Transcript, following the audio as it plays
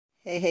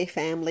Hey,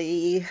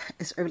 family.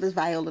 It's Herbalist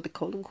Viola, the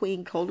Colon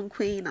Queen. Colon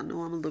Queen. I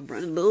know I'm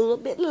running a little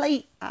bit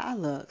late.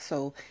 Look.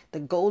 So the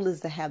goal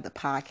is to have the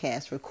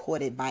podcast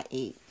recorded by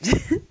 8.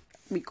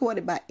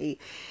 Recorded by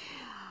 8.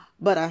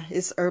 But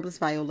it's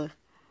Herbalist Viola.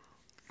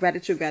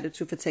 Gratitude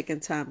for taking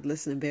time to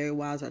listen to Very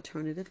Wise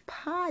Alternative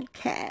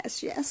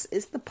Podcast. Yes,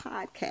 it's the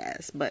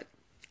podcast. But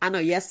I know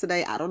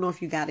yesterday, I don't know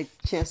if you got a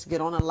chance to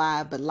get on a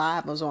live, but I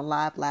was on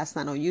live last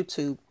night on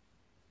YouTube.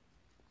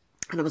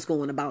 And I was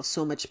going about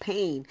so much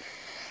pain.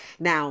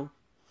 Now,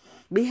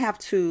 we have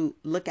to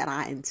look at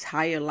our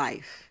entire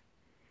life.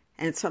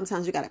 And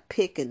sometimes you got to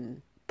pick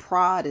and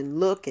prod and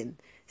look and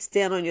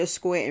stand on your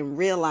square and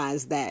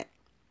realize that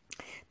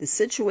the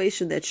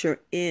situation that you're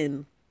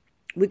in,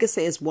 we could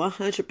say it's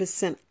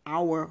 100%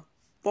 our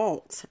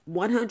fault.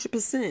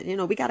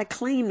 100%. We got to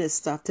claim this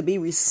stuff, to be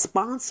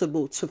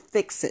responsible, to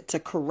fix it, to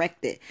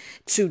correct it,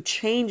 to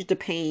change the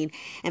pain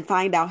and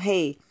find out,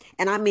 hey,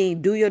 and I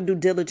mean, do your due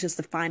diligence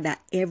to find out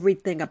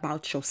everything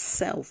about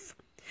yourself.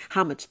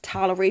 How much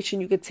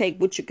toleration you can take,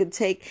 what you can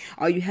take.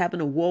 Are you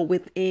having a war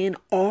within?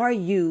 Are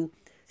you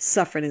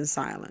suffering in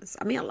silence?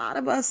 I mean, a lot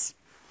of us,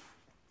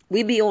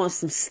 we be on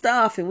some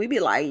stuff and we be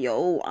like,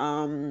 yo,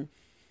 am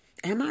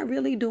I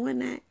really doing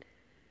that?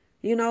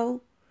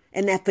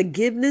 And that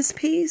forgiveness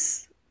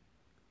piece.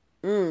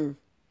 And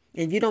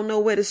you don't know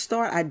where to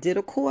start. I did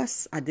a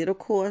course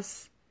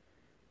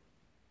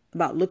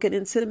about looking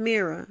into the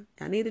mirror.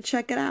 I need to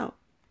check it out.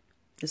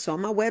 It's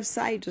on my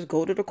website. Just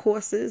go to the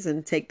courses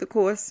and take the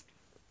course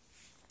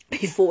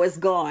before it's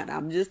gone.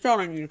 I'm just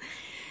telling you,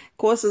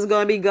 course is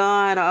going to be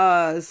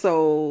gone.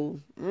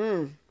 So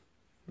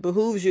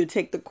behooves you to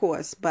take the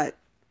course. But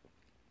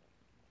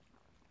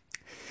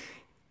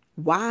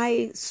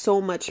why so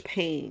much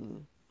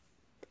pain?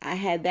 I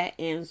had that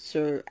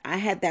answer. I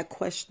had that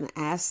question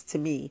asked to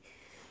me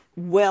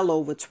well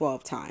over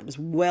 12 times.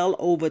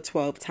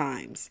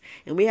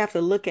 And we have to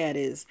look at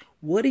is,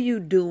 what are you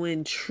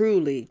doing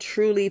truly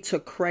to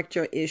correct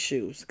your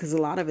issues? Because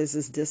a lot of it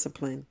is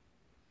discipline.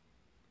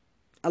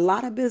 A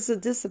lot of it is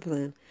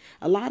discipline.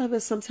 A lot of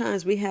it,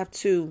 sometimes we have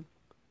to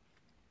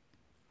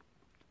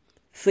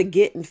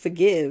forget and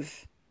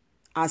forgive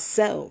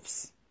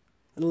ourselves.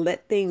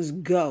 Let things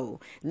go.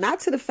 Not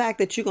to the fact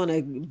that you're going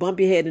to bump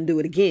your head and do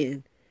it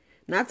again.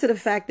 Not to the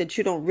fact that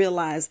you don't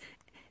realize,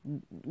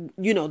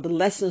 the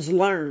lessons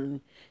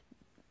learned.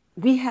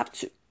 We have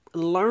to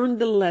learn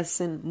the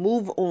lesson,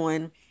 move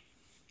on,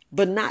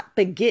 but not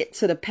forget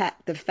to the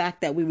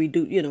fact that we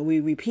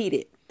repeat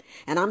it.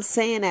 And I'm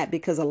saying that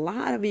because a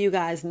lot of you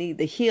guys need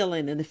the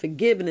healing and the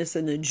forgiveness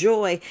and the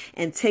joy,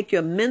 and take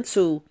your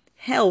mental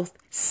health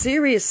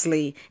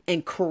seriously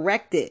and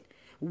correct it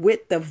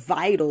with the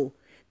vital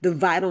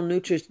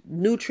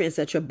nutrients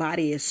that your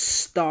body is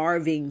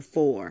starving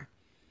for.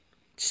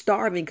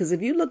 Because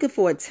if you're looking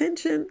for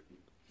attention,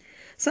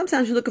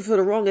 sometimes you're looking for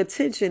the wrong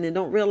attention and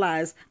don't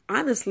realize,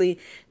 honestly,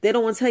 they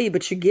don't want to tell you,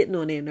 but you're getting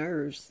on their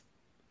nerves.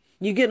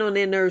 You get on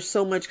their nerves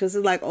so much because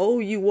it's like, oh,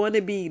 you want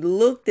to be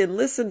looked and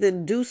listened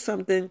and do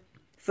something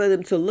for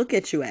them to look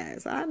at you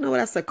as. I know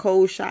that's a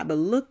cold shot,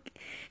 but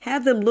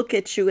have them look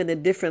at you in a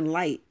different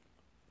light,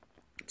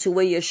 to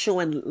where you're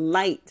showing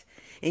light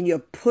and you're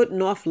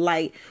putting off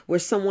light where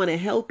someone to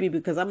help you.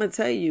 Because I'm going to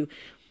tell you,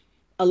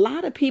 a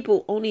lot of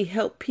people only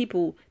help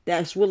people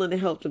that's willing to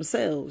help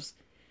themselves.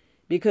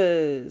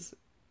 Because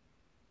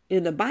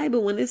in the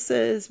Bible, when it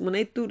says, when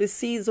they threw the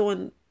seeds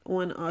on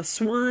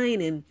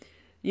swine and,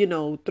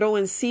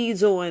 throwing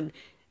seeds on,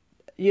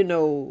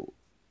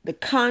 the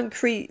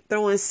concrete,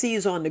 throwing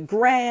seeds on the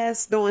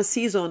grass, throwing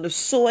seeds on the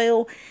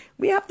soil.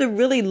 We have to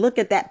really look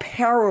at that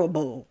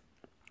parable.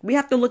 We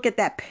have to look at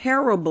that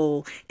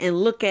parable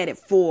and look at it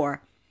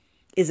for,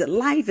 is it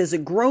life? Is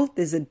it growth?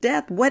 Is it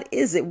death? What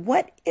is it?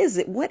 What is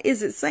it? What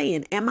is it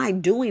saying? Am I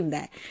doing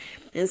that?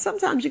 And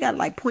sometimes you got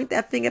to point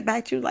that finger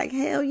back to you like,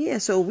 hell yeah.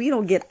 So we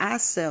don't get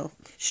ourselves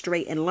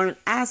straight and learn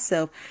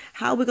ourselves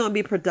how we're going to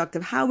be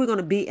productive, how we're going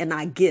to be in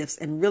our gifts,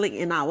 and really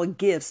in our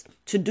gifts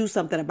to do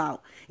something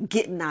about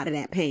getting out of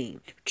that pain,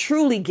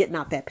 truly getting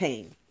out that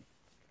pain.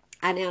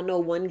 I now know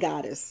one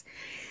goddess.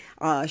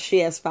 She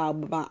has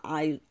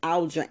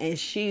fibromyalgia and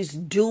she's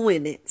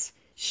doing it.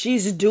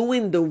 She's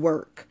doing the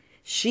work.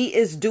 She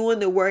is doing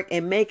the work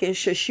and making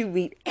sure she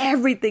read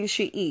everything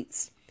she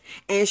eats.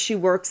 And she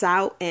works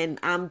out. And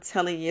I'm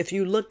telling you, if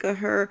you look at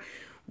her,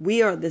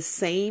 we are the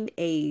same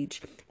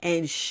age.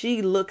 And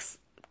she looks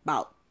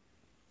about,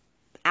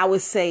 I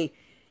would say,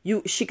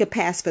 she could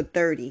pass for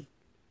 30.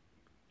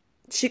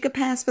 She could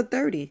pass for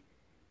 30.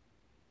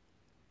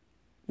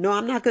 No,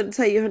 I'm not going to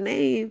tell you her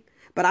name.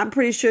 But I'm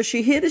pretty sure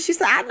she hit it. She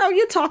said, I know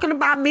you're talking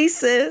about me,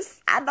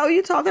 sis. I know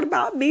you're talking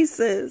about me,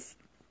 sis.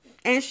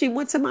 And she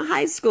went to my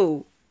high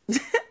school.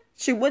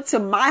 She went to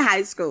my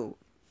high school.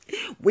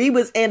 We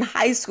was in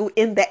high school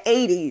in the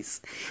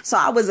 80s. So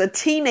I was a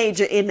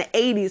teenager in the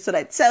 80s. So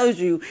that tells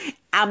you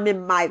I'm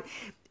in my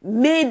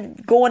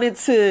mid going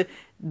into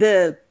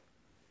the,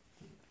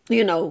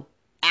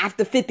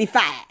 after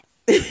 55.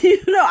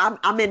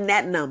 I'm in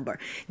that number.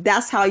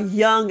 That's how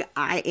young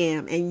I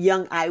am and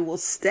young I will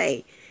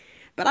stay.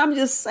 But I'm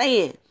just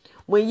saying,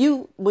 When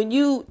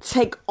you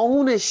take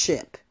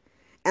ownership,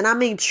 and I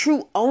mean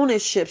true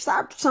ownership,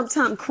 stop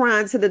sometimes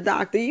crying to the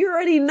doctor. You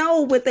already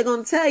know what they're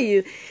going to tell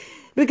you.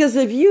 Because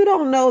if you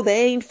don't know,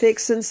 they ain't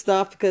fixing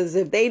stuff. Because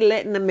if they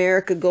letting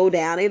America go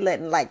down, they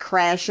letting like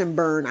crash and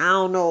burn. I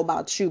don't know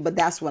about you, but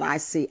that's what I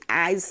see.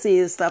 I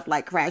see stuff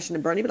like crashing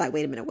and burning. You be like,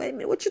 wait a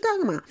minute, what you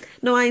talking about?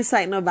 No, I ain't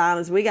citing no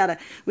violence. We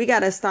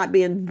gotta stop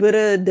being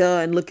bitter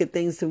and look at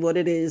things to what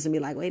it is and be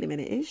like, wait a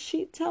minute, is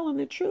she telling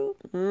the truth?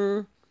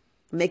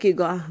 Make you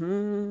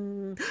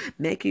go,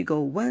 make you go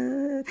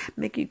what?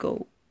 Make you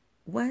go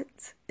what?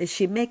 Is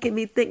she making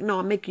me think? No,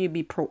 I'm making you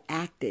be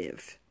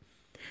proactive.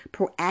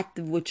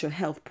 Proactive with your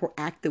health,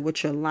 proactive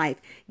with your life.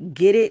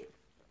 Get it?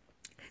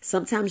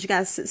 Sometimes you got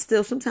to sit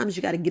still. Sometimes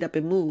you got to get up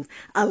and move.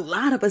 A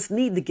lot of us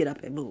need to get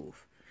up and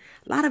move.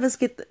 A lot of us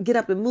get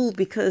up and move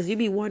because you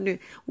be wondering,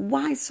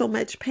 why so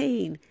much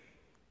pain?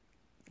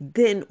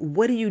 Then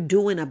what are you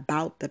doing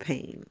about the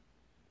pain?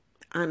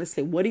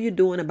 Honestly, what are you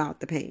doing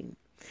about the pain?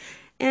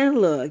 And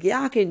look,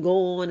 y'all can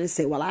go on and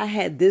say, well, I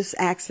had this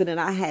accident.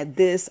 I had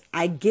this.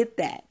 I get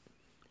that.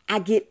 I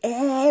get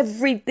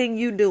everything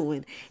you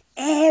doing.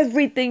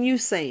 Everything you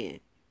saying.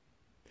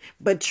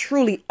 But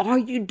truly, are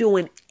you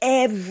doing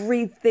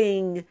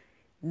everything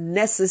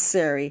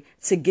necessary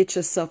to get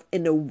yourself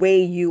in the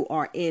way you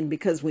are in?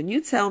 Because when you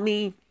tell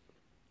me,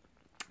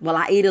 well,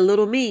 I eat a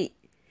little meat,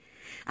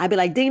 I'd be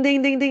like, ding,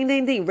 ding, ding, ding,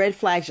 ding, ding. Red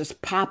flags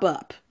just pop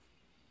up.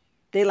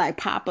 They like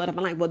pop up. I'm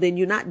like, well, then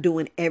you're not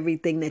doing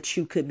everything that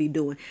you could be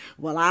doing.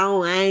 Well,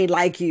 I ain't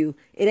like you.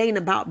 It ain't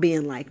about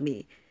being like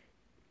me.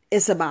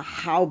 It's about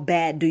how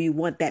bad do you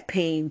want that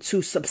pain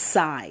to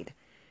subside?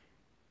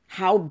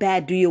 How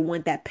bad do you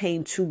want that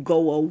pain to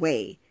go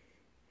away?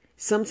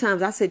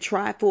 Sometimes I say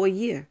try for a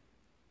year.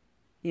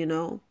 You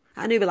know,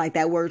 I don't even like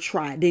that word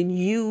try. Then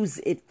use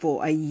it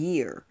for a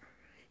year.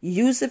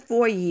 Use it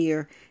for a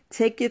year.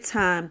 Take your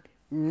time.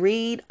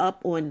 Read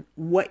up on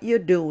what you're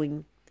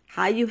doing,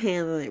 how you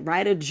handle it.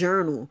 Write a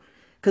journal.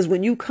 Because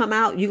when you come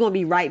out, you're going to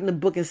be writing a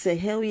book and say,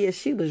 hell yeah,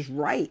 she was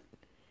right.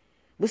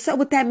 What's up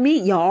with that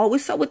meat, y'all?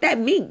 What's up with that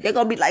meat? They're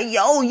going to be like,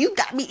 yo, you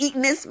got me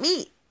eating this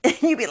meat.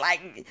 And you be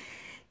like,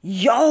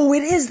 yo,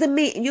 it is the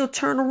meat. And you'll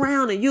turn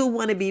around and you'll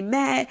want to be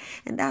mad.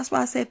 And that's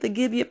why I say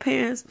forgive your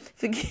parents,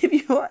 forgive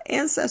your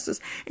ancestors,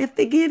 and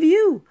forgive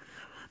you.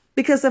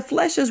 Because the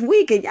flesh is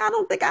weak and y'all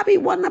don't think I be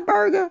wanting a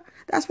burger.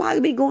 That's why I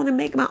be going to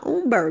make my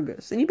own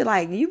burgers. And you be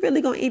like, you really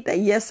going to eat that?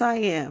 Yes, I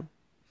am.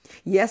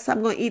 Yes,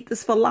 I'm going to eat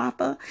this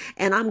falafel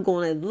and I'm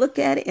going to look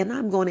at it and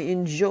I'm going to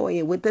enjoy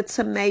it with the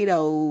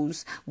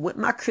tomatoes, with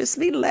my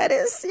crispy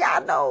lettuce.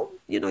 Y'all know,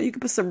 you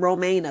can put some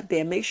romaine up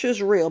there. Make sure it's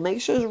real.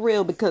 Make sure it's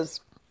real because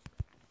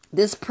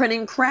this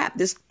printing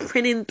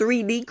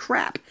 3D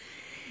crap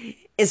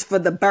is for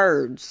the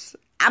birds.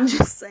 I'm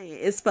just saying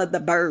it's for the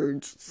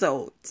birds.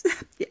 So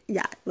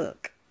yeah,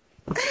 look.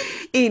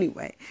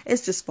 Anyway,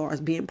 it's just far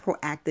as being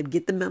proactive.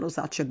 Get the metals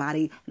out your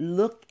body.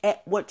 Look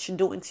at what you're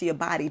doing to your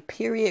body.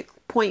 Period.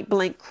 Point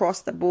blank.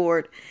 Cross the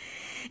board.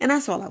 And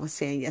that's all I was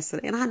saying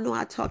yesterday. And I know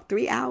I talked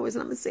 3 hours.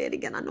 And I'm going to say it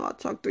again. I know I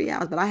talked 3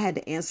 hours. But I had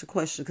to answer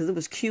questions because it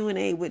was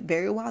Q&A with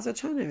Very Wise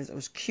Alternatives. It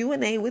was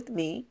Q&A with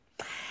me.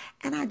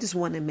 And I just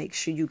want to make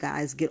sure you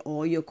guys get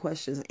all your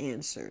questions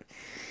answered.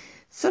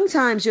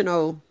 Sometimes,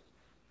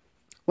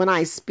 when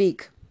I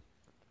speak,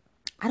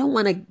 I don't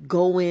want to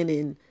go in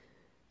and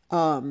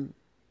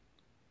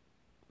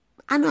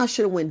I know I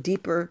should have went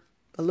a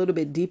little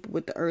bit deeper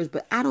with the herbs,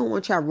 but I don't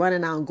want y'all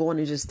running out and going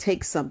and just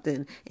take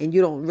something and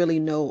you don't really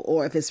know,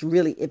 or if it's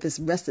really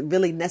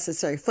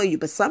necessary for you.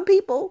 But some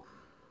people,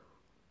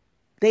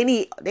 they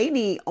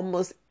need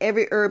almost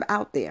every herb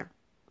out there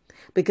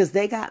because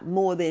they got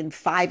more than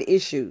 5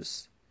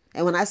 issues.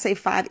 And when I say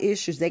 5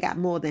 issues, they got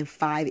more than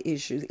 5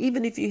 issues.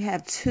 Even if you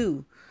have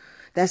 2,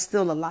 that's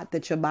still a lot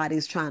that your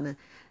body's trying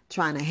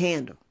to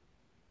handle.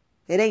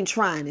 It ain't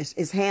trying,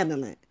 it's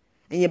handling.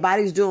 And your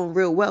body's doing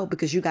real well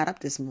because you got up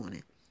this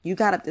morning. You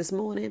got up this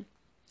morning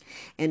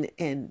and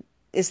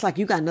it's like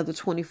you got another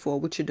 24.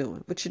 What you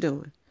doing? What you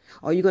doing?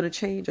 Are you going to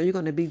change? Are you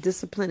going to be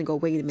disciplined and go,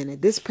 wait a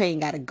minute, this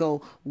pain got to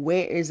go.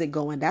 Where is it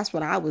going? That's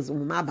what I was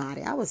with my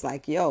body. I was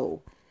like,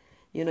 yo,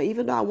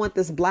 even though I want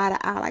this bladder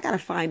out, I got to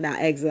find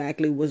out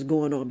exactly what's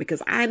going on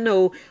because I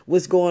know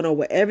what's going on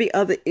with every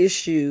other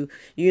issue.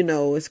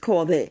 It's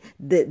called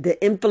the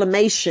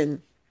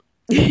inflammation,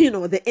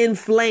 the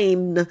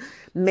inflammation.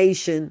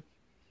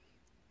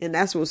 And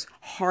that's what's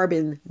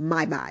harming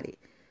my body.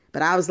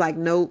 But I was like,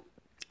 nope,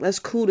 let's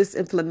cool this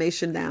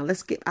inflammation down.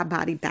 Let's get our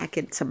body back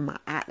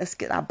let's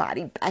get our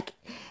body back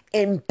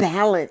in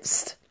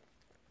balanced.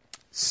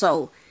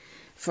 So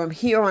from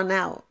here on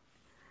out,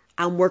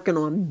 I'm working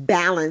on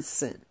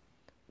balancing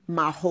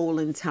my whole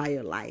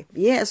entire life.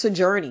 Yeah, it's a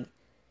journey.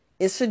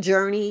 It's a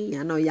journey.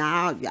 I know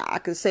y'all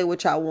can say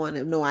what y'all want.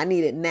 No, I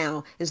need it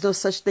now. There's no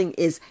such thing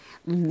as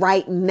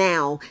right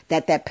now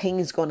that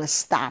pain's going to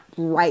stop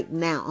right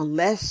now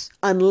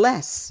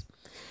unless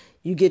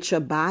you get your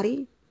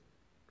body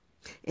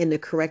in the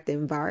correct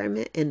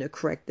environment, in the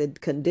correct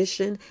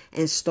condition,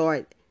 and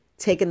start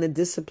taking the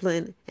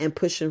discipline and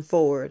pushing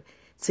forward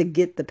to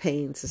get the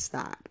pain to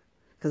stop.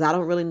 Because I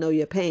don't really know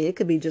your pain. It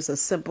could be just a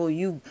simple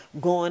you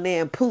go in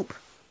there and poop.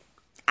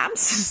 I'm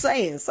just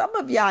saying, some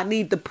of y'all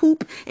need to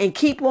poop and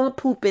keep on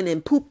pooping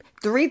and poop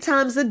 3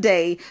 times a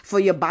day for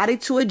your body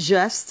to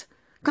adjust.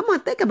 Come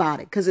on, think about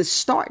it, because it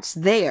starts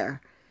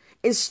there.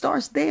 It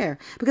starts there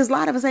because a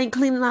lot of us ain't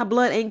cleaning our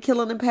blood, ain't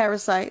killing the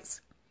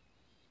parasites.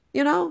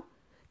 You know,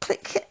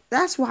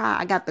 that's why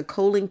I got the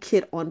colon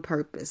kit on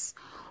purpose.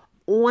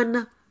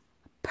 On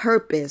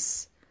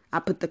purpose, I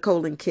put the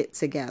colon kit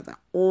together.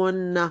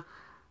 On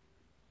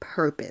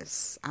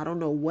purpose. I don't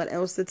know what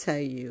else to tell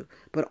you,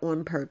 but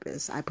on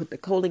purpose. I put the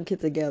colon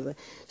kit together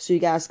so you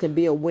guys can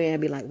be aware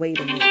and be like, wait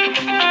a minute. Wait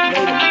a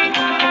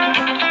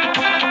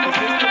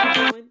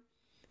minute.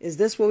 Is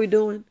this what we're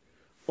doing?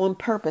 On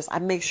purpose. I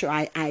make sure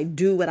I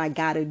do what I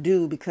got to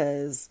do,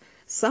 because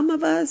some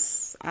of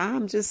us,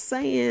 I'm just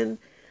saying,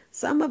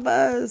 some of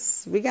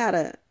us, we got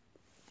to,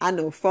 I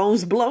know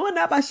phone's blowing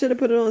up. I should have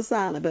put it on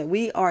silent, but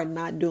we are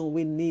not doing what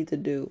we need to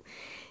do.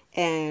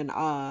 And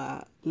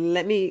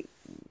let me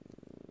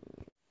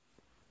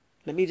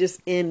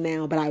just end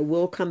now, but I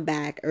will come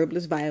back.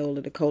 Herbalist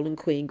Viola, the colon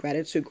queen.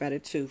 Gratitude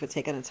for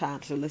taking the time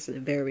to listen to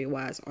Very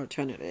Wise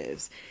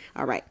Alternatives.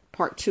 All right,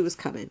 part 2 is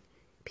coming.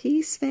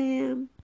 Peace, fam.